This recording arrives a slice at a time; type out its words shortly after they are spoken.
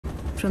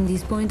From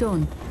this point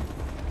on,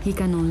 he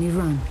can only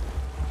run.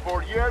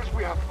 For years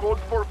we have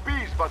called for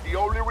peace, but the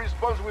only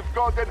response we've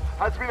gotten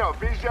has been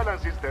official and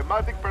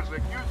systematic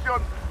persecution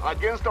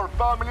against our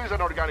families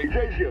and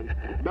organizations.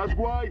 That's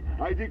why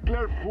I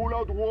declare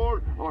full-out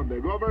war on the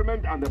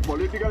government and the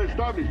political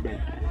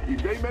establishment.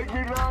 If they make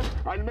me run,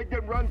 I'll make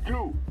them run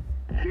too.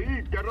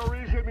 See,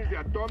 terrorism is the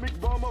atomic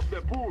bomb of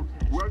the poor.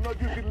 We're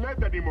not using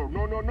lead anymore.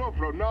 No, no, no.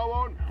 From now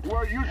on,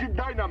 we're using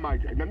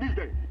dynamite. And this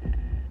day.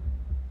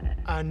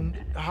 And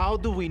how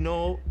do we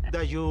know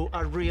that you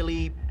are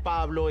really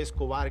Pablo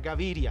Escobar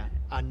Gaviria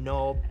and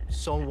not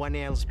someone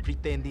else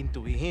pretending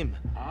to be him?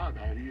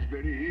 That is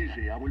very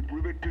easy. I will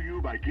prove it to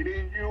you by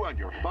killing you and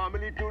your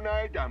family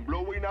tonight and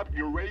blowing up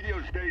your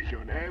radio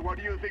station. What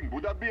do you think?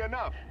 Would that be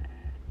enough?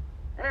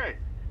 Hey!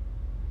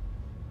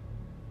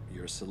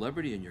 You're a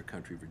celebrity in your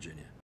country, Virginia.